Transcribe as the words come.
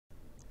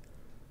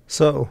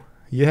So,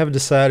 you have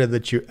decided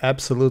that you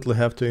absolutely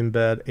have to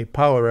embed a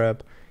PowerApp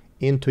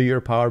into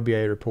your Power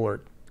BI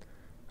report.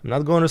 I'm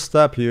not going to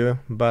stop you,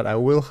 but I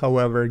will,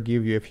 however,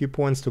 give you a few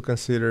points to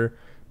consider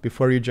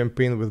before you jump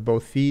in with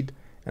both feet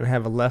and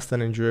have a less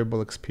than enjoyable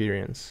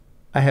experience.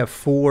 I have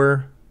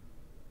 4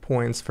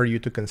 points for you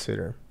to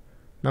consider.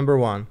 Number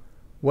 1,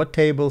 what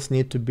tables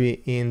need to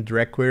be in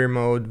direct query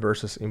mode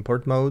versus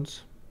import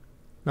modes?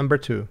 Number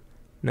 2,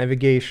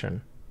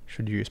 navigation.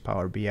 Should you use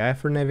Power BI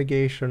for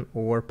navigation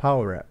or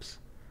PowerApps?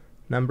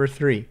 Number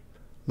 3,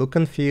 look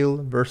and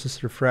feel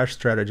versus refresh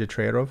strategy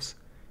trade-offs.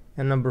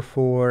 And number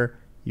 4,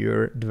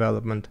 your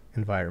development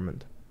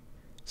environment.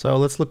 So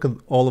let's look at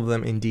all of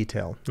them in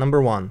detail.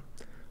 Number 1,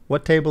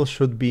 what tables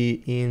should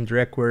be in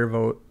direct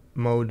query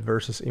mode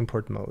versus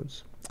import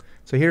modes?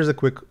 So here's a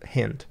quick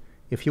hint.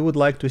 If you would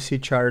like to see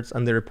charts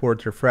on the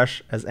report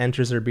refresh as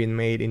entries are being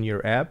made in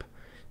your app,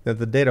 then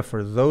the data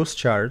for those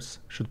charts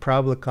should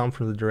probably come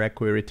from the direct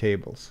query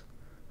tables.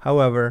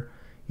 However,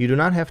 you do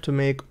not have to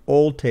make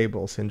all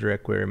tables in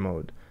direct query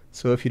mode.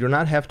 So if you do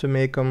not have to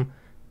make them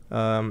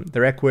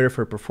direct query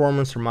for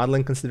performance or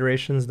modeling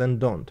considerations, then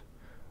don't.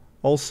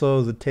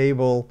 Also, the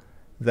table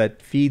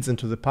that feeds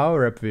into the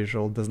PowerApp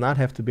visual does not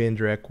have to be in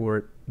direct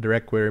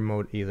query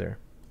mode either.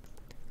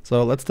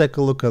 So let's take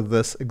a look at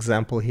this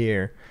example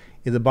here.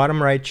 In the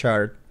bottom right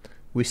chart,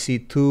 we see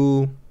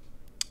 2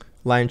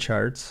 line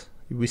charts.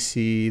 We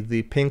see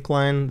the pink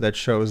line that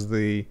shows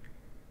the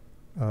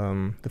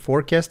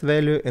forecast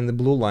value and the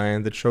blue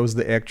line that shows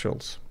the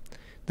actuals.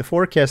 The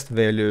forecast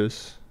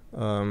values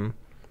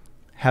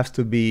have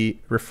to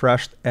be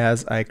refreshed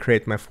as I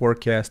create my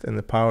forecast in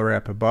the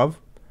PowerApp above.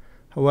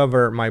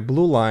 However, my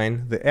blue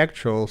line, the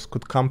actuals,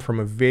 could come from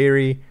a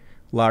very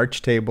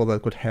large table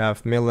that could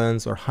have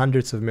millions or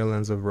hundreds of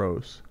millions of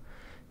rows.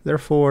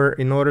 Therefore,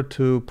 in order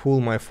to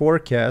pull my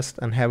forecast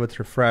and have it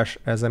refresh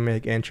as I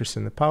make entries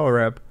in the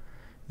PowerApp,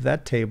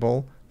 that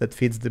table that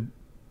feeds the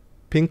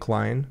pink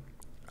line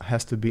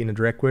has to be in a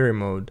direct query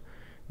mode.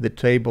 The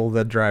table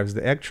that drives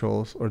the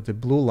actuals, or the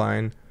blue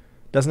line,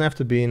 doesn't have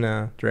to be in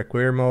a direct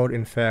query mode.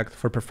 In fact,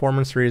 for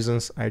performance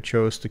reasons, I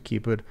chose to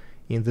keep it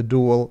in the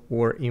dual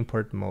or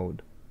import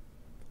mode.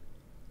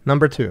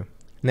 Number 2,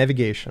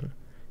 navigation.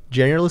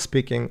 Generally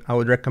speaking, I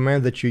would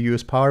recommend that you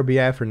use Power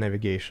BI for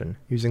navigation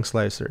using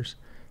slicers,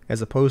 as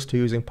opposed to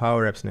using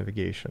PowerApp's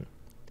navigation.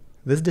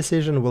 This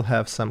decision will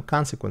have some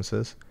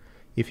consequences.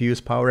 If you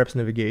use PowerApp's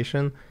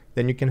navigation,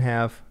 then you can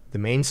have the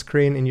main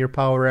screen in your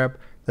PowerApp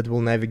that will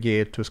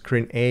navigate to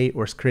screen A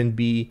or screen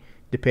B,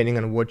 depending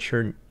on what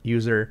your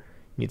user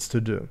needs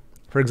to do.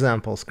 For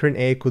example, screen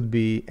A could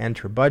be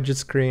enter budget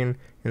screen,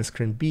 and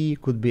screen B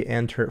could be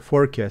enter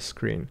forecast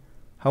screen.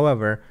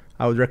 However,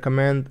 I would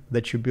recommend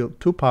that you build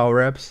 2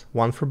 PowerApps,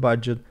 one for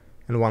budget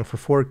and one for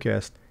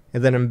forecast,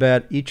 and then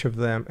embed each of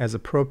them as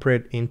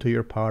appropriate into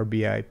your Power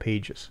BI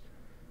pages.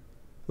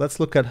 Let's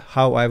look at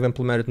how I've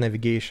implemented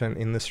navigation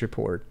in this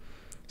report.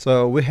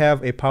 So we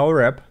have a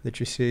PowerApp that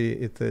you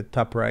see at the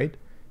top right,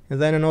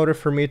 and then in order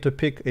for me to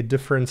pick a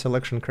different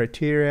selection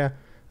criteria,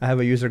 I have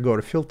a user go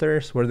to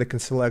filters where they can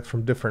select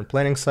from different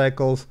planning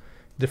cycles,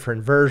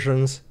 different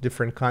versions,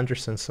 different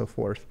countries, and so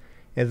forth.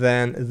 And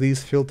then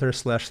these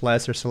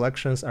filter/slicer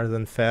selections are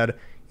then fed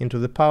into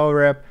the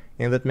PowerApp,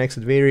 and that makes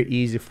it very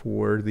easy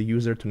for the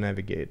user to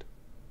navigate.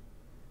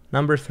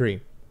 Number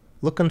 3,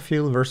 look and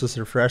feel versus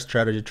refresh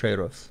strategy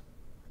trade-offs.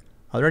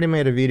 I already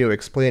made a video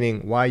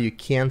explaining why you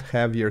can't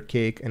have your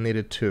cake and eat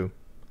it too.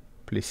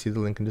 Please see the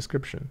link in the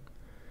description.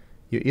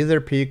 You either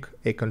pick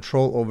a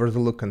control over the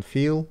look and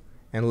feel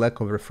and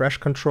lack of refresh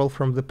control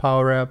from the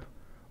PowerApp,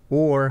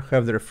 or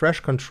have the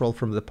refresh control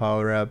from the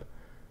PowerApp,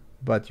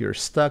 but you're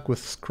stuck with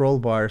scroll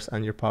bars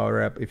on your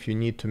PowerApp if you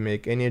need to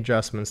make any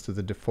adjustments to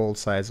the default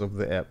size of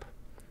the app.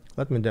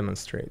 Let me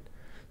demonstrate.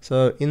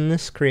 So in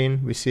this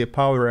screen, we see a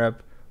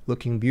PowerApp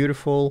looking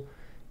beautiful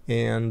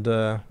and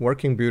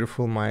working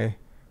beautiful, might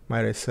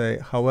I say.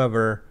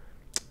 However,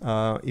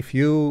 if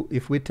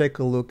we take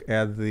a look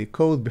at the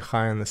code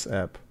behind this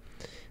app,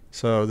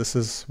 so this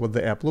is what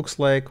the app looks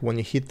like. When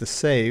you hit the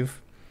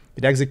save,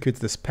 it executes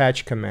this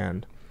patch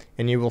command,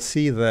 and you will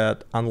see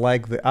that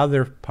unlike the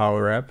other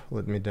PowerApp,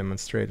 let me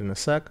demonstrate in a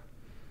sec.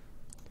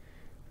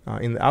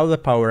 In the other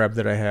PowerApp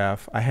that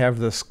I have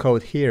this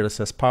code here that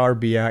says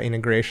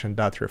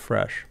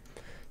powerbiintegration.data.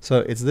 So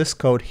it's this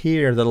code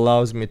here that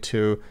allows me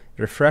to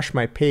refresh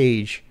my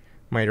page,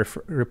 my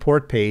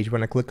report page,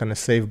 when I click on the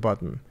save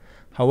button.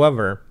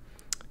 However,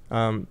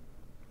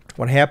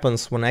 what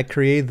happens when I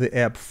create the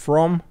app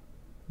from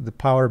the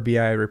Power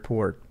BI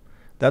report,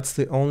 that's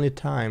the only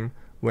time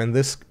when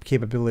this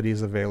capability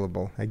is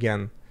available.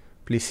 Again,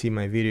 please see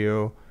my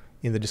video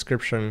in the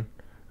description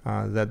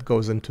that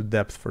goes into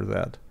depth for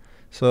that.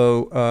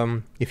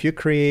 So if you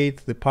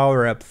create the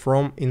Power App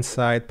from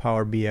inside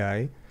Power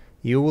BI,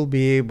 you will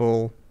be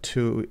able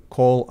to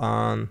call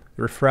on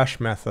refresh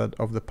method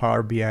of the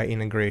Power BI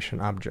integration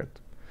object.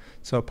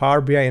 So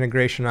Power BI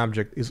integration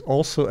object is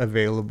also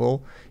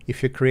available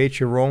if you create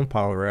your own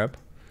Power App.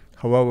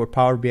 However,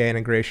 Power BI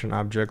integration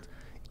object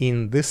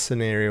in this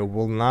scenario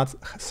will not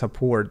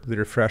support the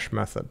refresh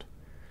method.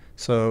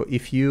 So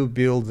if you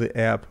build the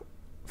app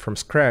from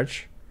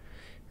scratch,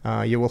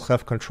 you will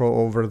have control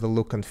over the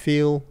look and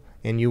feel,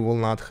 and you will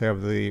not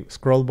have the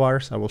scroll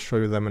bars. I will show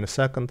you them in a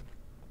second.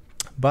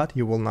 But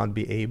you will not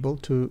be able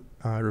to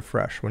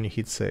refresh when you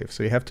hit save.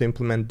 So you have to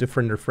implement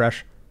different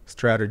refresh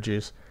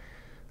strategies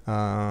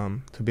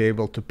to be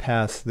able to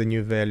pass the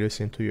new values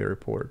into your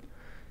report.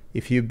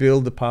 If you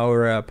build the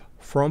Power App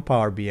from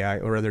Power BI,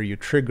 or rather you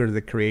trigger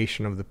the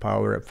creation of the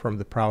Power App from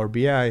the Power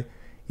BI,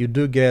 you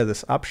do get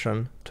this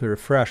option to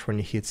refresh when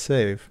you hit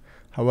save.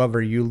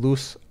 However, you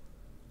lose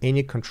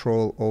any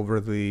control over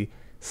the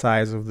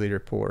size of the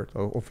report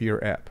of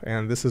your app,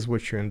 and this is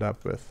what you end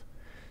up with.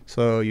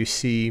 So you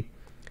see,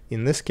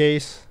 in this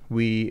case,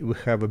 we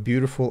have a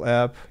beautiful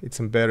app. It's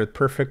embedded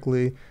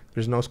perfectly.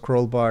 There's no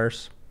scroll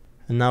bars.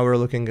 And now we're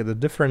looking at a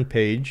different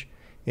page,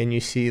 and you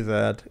see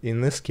that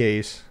in this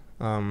case,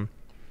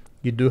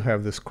 you do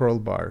have the scroll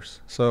bars.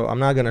 So I'm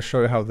not going to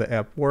show you how the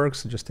app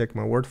works. Just take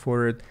my word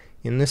for it.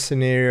 In this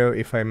scenario,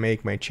 if I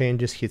make my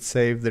changes, hit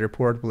save, the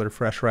report will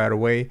refresh right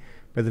away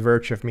by the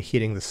virtue of me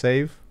hitting the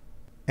save.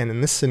 And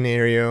in this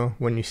scenario,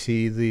 when you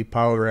see the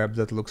Power App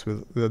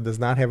that does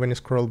not have any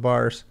scroll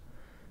bars,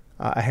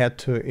 I had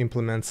to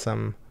implement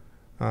some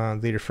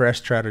the refresh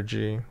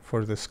strategy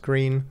for the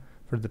screen,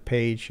 for the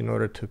page, in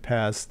order to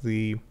pass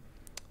the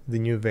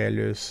new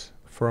values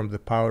from the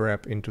Power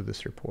App into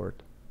this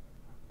report.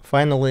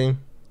 Finally,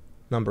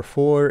 number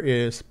 4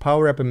 is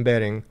PowerApp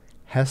Embedding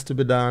has to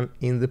be done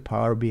in the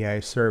Power BI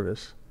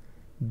service.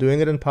 Doing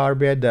it in Power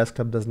BI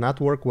Desktop does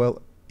not work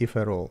well, if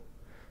at all.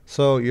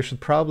 So you should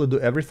probably do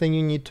everything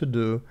you need to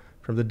do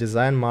from the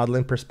design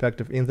modeling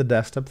perspective in the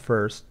desktop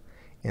first,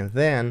 and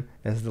then,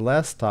 as the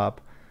last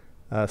step,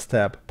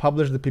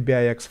 publish the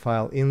PBIX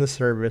file in the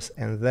service,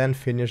 and then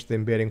finish the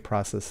embedding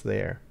process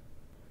there.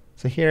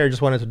 So here I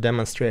just wanted to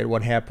demonstrate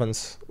what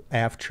happens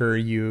after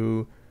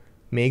you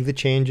make the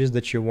changes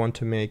that you want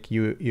to make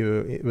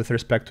with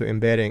respect to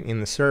embedding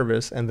in the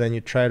service, and then you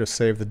try to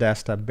save the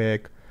desktop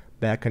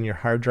back on your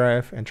hard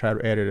drive and try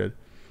to edit it.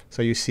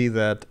 So you see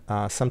that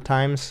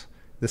sometimes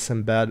this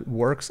embed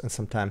works and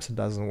sometimes it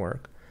doesn't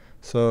work.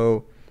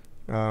 So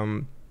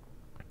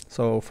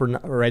for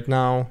right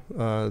now,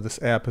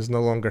 this app is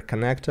no longer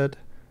connected.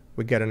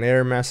 We get an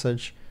error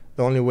message.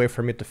 The only way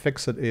for me to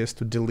fix it is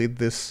to delete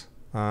this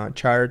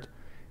chart,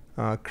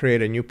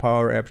 create a new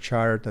Power App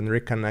chart, and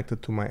reconnect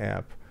it to my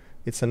app.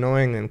 It's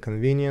annoying and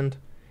inconvenient,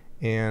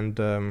 and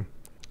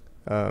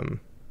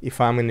if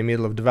I'm in the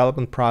middle of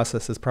development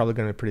process, it's probably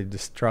going to be pretty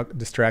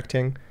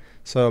distracting.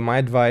 So my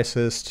advice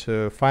is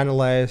to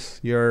finalize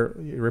your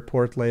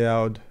report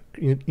layout,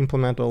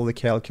 implement all the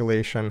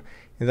calculation,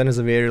 and then as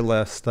a very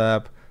last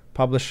step,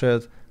 publish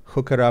it,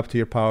 hook it up to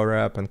your Power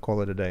App, and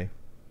call it a day.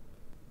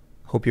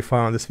 Hope you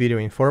found this video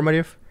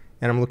informative,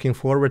 and I'm looking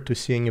forward to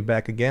seeing you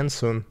back again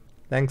soon.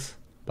 Thanks.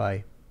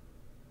 Bye.